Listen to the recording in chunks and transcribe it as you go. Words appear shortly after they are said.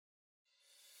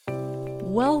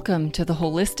Welcome to the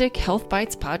Holistic Health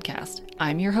Bites podcast.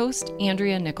 I'm your host,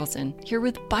 Andrea Nicholson, here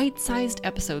with bite-sized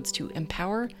episodes to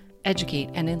empower, educate,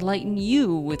 and enlighten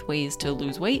you with ways to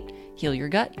lose weight, heal your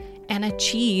gut, and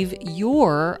achieve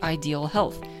your ideal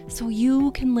health so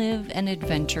you can live an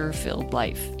adventure-filled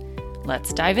life.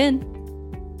 Let's dive in.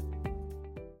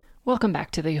 Welcome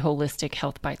back to the Holistic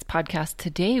Health Bites podcast.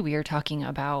 Today we are talking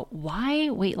about why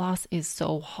weight loss is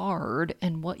so hard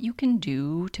and what you can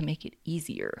do to make it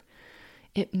easier.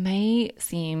 It may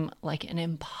seem like an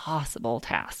impossible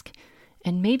task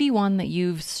and maybe one that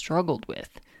you've struggled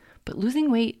with, but losing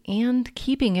weight and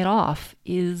keeping it off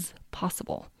is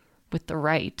possible with the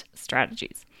right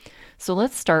strategies. So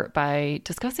let's start by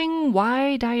discussing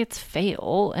why diets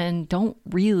fail and don't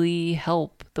really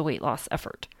help the weight loss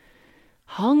effort.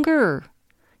 Hunger.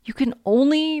 You can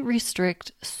only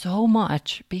restrict so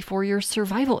much before your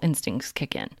survival instincts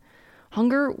kick in.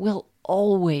 Hunger will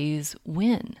always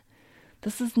win.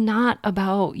 This is not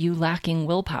about you lacking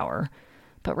willpower,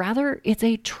 but rather it's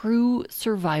a true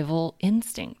survival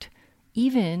instinct,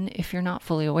 even if you're not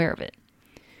fully aware of it.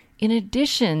 In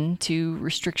addition to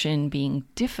restriction being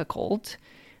difficult,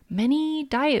 many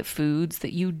diet foods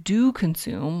that you do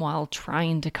consume while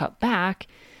trying to cut back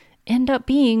end up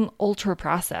being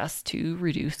ultra-processed to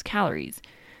reduce calories.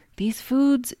 These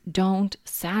foods don't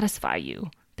satisfy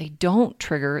you. They don't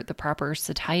trigger the proper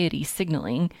satiety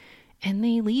signaling, and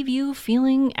they leave you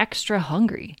feeling extra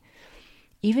hungry.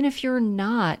 Even if you're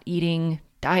not eating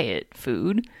diet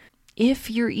food, if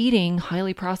you're eating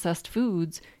highly processed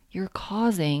foods, you're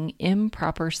causing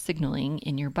improper signaling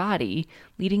in your body,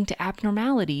 leading to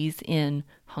abnormalities in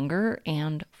hunger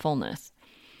and fullness.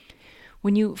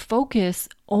 When you focus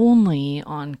only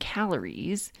on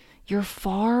calories, you're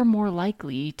far more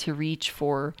likely to reach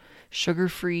for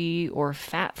sugar-free or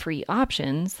fat-free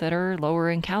options that are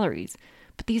lower in calories.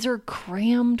 But these are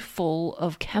crammed full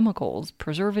of chemicals,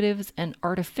 preservatives, and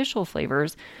artificial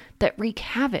flavors that wreak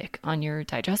havoc on your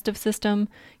digestive system,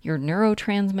 your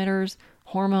neurotransmitters,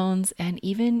 hormones, and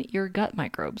even your gut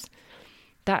microbes.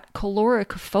 That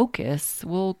caloric focus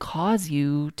will cause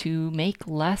you to make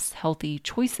less healthy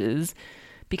choices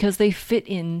because they fit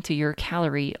into your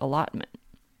calorie allotment.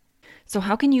 So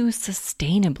how can you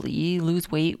sustainably lose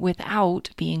weight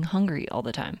without being hungry all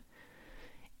the time?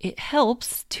 It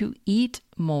helps to eat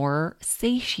more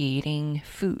satiating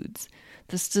foods.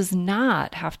 This does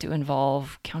not have to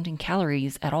involve counting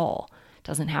calories at all. It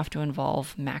doesn't have to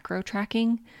involve macro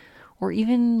tracking or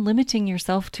even limiting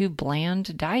yourself to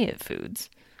bland diet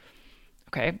foods.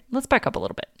 Okay, let's back up a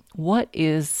little bit. What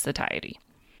is satiety?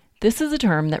 This is a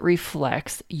term that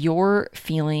reflects your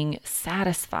feeling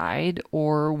satisfied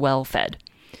or well-fed.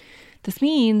 This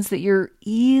means that you're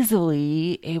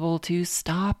easily able to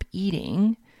stop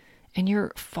eating and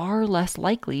you're far less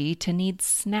likely to need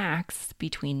snacks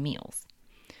between meals.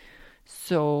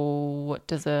 So what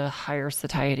does a higher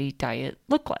satiety diet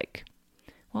look like?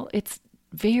 Well, it's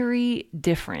very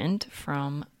different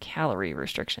from calorie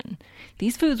restriction.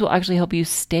 These foods will actually help you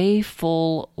stay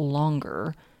full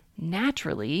longer,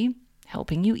 naturally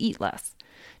helping you eat less.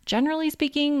 Generally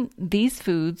speaking, these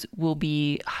foods will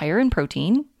be higher in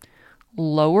protein,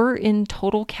 lower in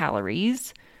total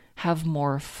calories, have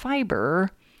more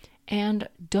fiber, and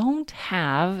don't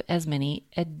have as many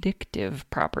addictive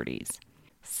properties.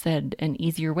 Said an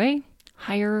easier way,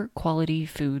 higher quality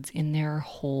foods in their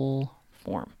whole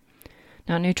form.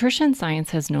 Now, nutrition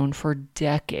science has known for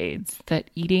decades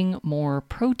that eating more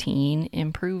protein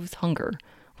improves hunger,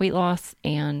 weight loss,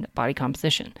 and body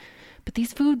composition. But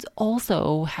these foods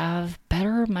also have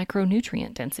better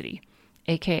micronutrient density,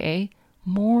 aka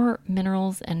more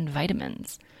minerals and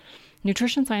vitamins.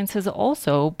 Nutrition science has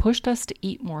also pushed us to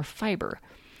eat more fiber,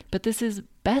 but this is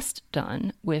best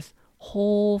done with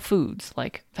whole foods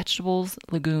like vegetables,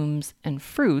 legumes, and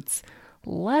fruits,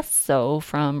 less so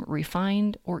from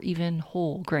refined or even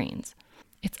whole grains.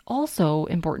 It's also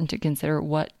important to consider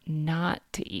what not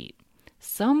to eat.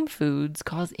 Some foods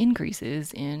cause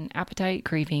increases in appetite,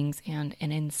 cravings, and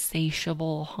an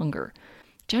insatiable hunger.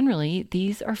 Generally,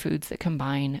 these are foods that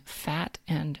combine fat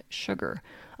and sugar,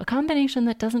 a combination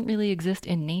that doesn't really exist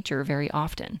in nature very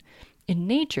often. In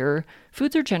nature,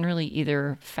 foods are generally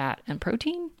either fat and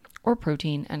protein or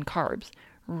protein and carbs.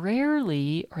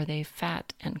 Rarely are they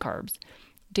fat and carbs.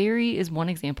 Dairy is one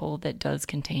example that does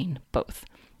contain both.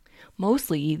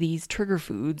 Mostly, these trigger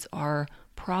foods are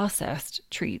processed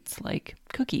treats like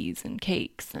cookies and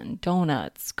cakes and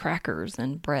donuts, crackers,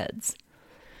 and breads.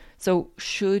 So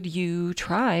should you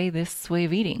try this way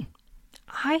of eating?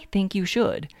 I think you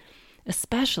should,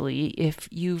 especially if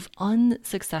you've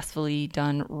unsuccessfully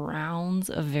done rounds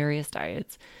of various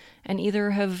diets and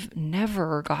either have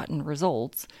never gotten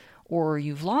results or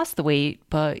you've lost the weight,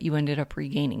 but you ended up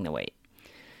regaining the weight.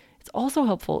 It's also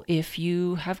helpful if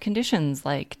you have conditions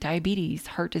like diabetes,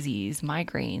 heart disease,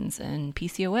 migraines, and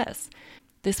PCOS.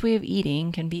 This way of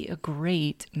eating can be a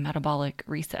great metabolic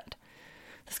reset.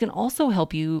 This can also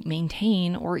help you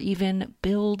maintain or even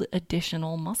build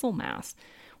additional muscle mass,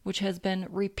 which has been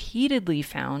repeatedly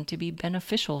found to be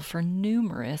beneficial for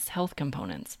numerous health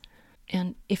components.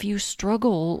 And if you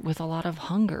struggle with a lot of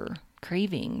hunger,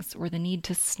 cravings, or the need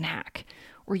to snack,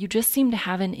 or you just seem to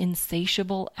have an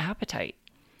insatiable appetite,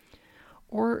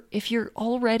 or if you're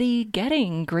already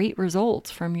getting great results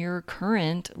from your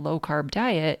current low-carb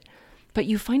diet, but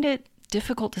you find it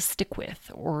difficult to stick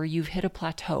with, or you've hit a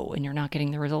plateau and you're not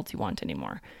getting the results you want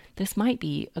anymore, this might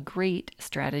be a great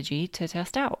strategy to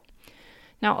test out.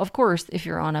 Now, of course, if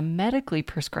you're on a medically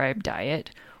prescribed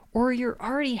diet, or you're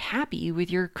already happy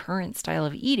with your current style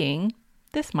of eating,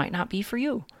 this might not be for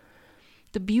you.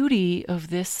 The beauty of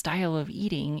this style of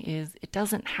eating is it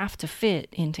doesn't have to fit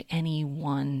into any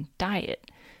one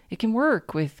diet. It can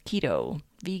work with keto,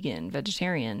 vegan,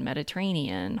 vegetarian,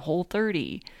 Mediterranean,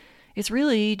 Whole30. It's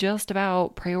really just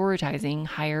about prioritizing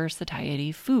higher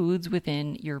satiety foods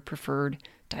within your preferred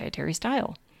dietary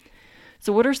style.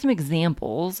 So what are some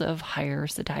examples of higher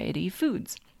satiety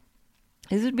foods?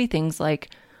 These would be things like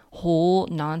whole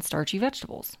non-starchy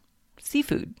vegetables,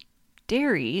 seafood,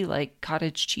 dairy like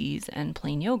cottage cheese and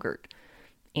plain yogurt,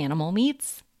 animal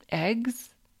meats,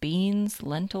 eggs, beans,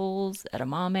 lentils,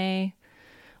 edamame.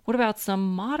 What about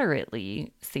some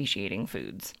moderately satiating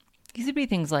foods? These would be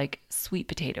things like sweet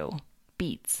potato,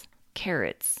 beets,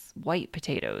 carrots, white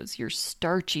potatoes, your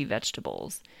starchy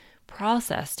vegetables,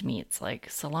 processed meats like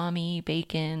salami,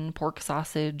 bacon, pork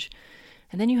sausage,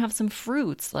 and then you have some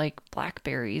fruits like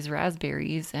blackberries,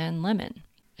 raspberries, and lemon.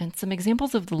 And some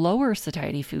examples of the lower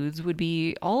satiety foods would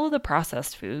be all of the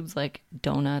processed foods like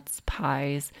donuts,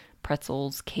 pies,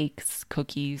 pretzels, cakes,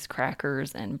 cookies,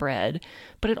 crackers, and bread.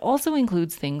 But it also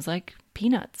includes things like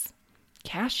peanuts,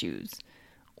 cashews,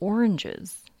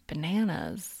 oranges,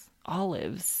 bananas,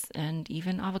 olives, and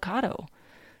even avocado.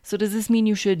 So does this mean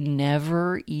you should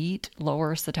never eat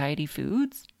lower satiety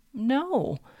foods?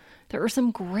 No. There are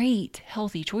some great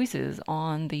healthy choices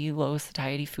on the low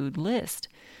satiety food list.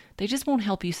 They just won't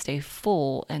help you stay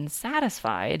full and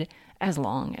satisfied as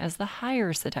long as the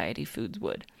higher satiety foods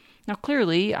would. Now,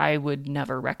 clearly, I would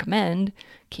never recommend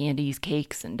candies,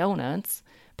 cakes, and donuts,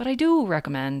 but I do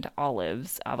recommend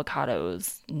olives,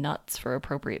 avocados, nuts for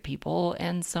appropriate people,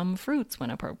 and some fruits when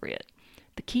appropriate.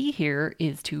 The key here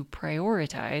is to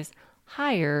prioritize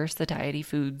higher satiety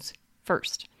foods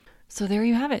first. So there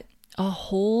you have it. A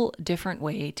whole different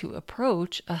way to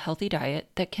approach a healthy diet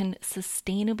that can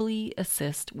sustainably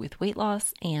assist with weight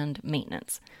loss and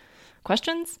maintenance.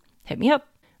 Questions? Hit me up.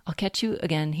 I'll catch you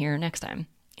again here next time.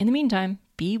 In the meantime,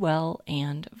 be well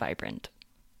and vibrant.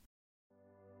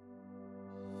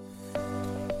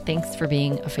 Thanks for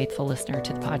being a faithful listener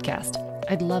to the podcast.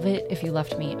 I'd love it if you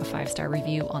left me a 5-star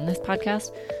review on this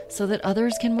podcast so that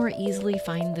others can more easily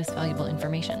find this valuable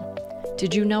information.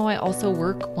 Did you know I also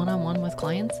work one-on-one with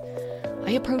clients?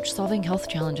 I approach solving health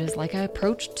challenges like I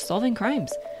approached solving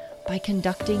crimes, by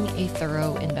conducting a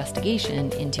thorough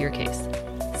investigation into your case.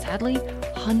 Sadly,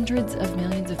 hundreds of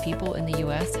millions of people in the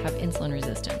US have insulin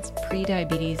resistance,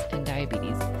 prediabetes, and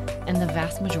diabetes, and the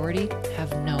vast majority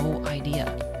have no idea.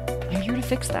 I'm here to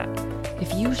fix that.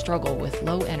 If you struggle with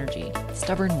low energy,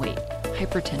 stubborn weight,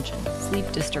 hypertension,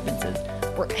 sleep disturbances,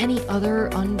 or any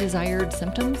other undesired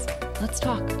symptoms, let's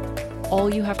talk.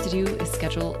 All you have to do is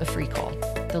schedule a free call.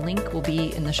 The link will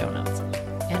be in the show notes.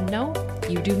 And no,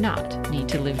 you do not need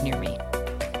to live near me.